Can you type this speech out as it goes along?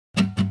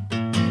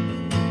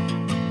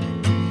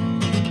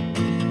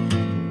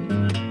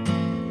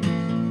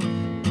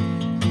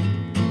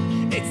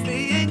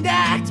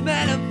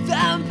swordsman, a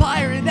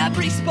vampire in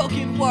every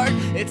spoken word.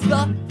 It's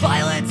the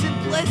violence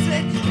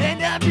implicit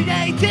in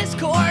everyday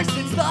discourse.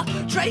 It's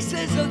the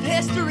traces of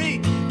history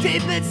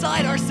deep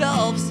inside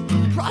ourselves,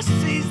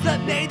 processes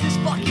that made this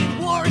fucking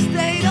war a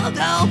state of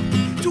health.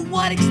 To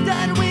what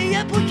extent are we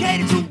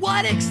implicated? To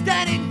what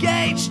extent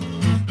engaged?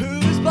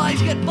 Whose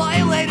bodies get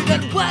violated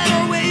and when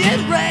are we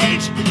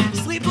enraged?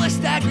 Sleepless,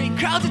 staggering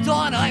crowds at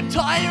dawn. I'm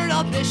tired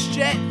of this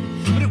shit,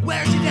 but it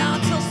wears you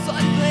down till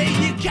suddenly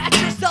you catch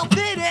yourself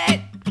in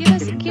it.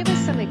 Give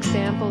us some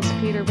examples,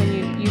 Peter,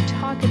 when you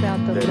talk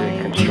about the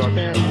language that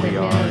Mary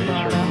brought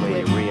up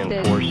with,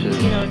 that,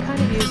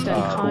 kind of used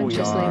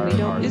unconsciously, and we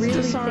don't really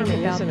think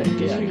about the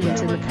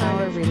meanings and the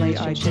power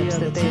relationships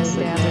that they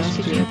establish.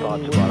 Could you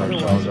thoughts about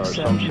ourselves, our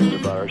assumptions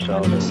about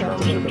ourselves in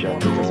terms of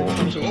gender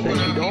roles? If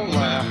you don't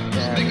laugh,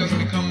 there's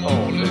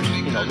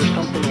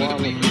something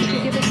wrong with you. Could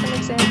you give us some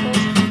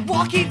examples?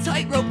 Walking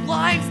tightrope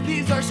lines,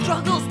 these are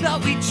struggles that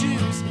we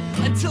choose,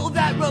 until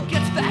that rope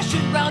gets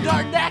fashioned round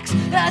our necks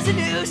as a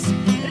noose.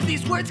 If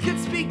these words could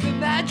speak,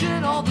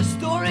 imagine all the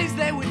stories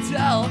they would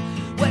tell.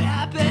 What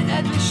happened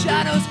in the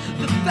shadows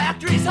of the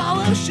factory's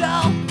hollow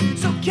shell.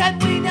 So can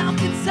we now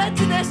consent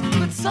to this,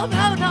 but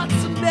somehow not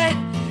submit?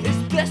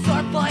 Is this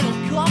our final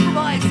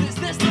compromise? Is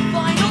this the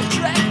final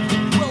trick?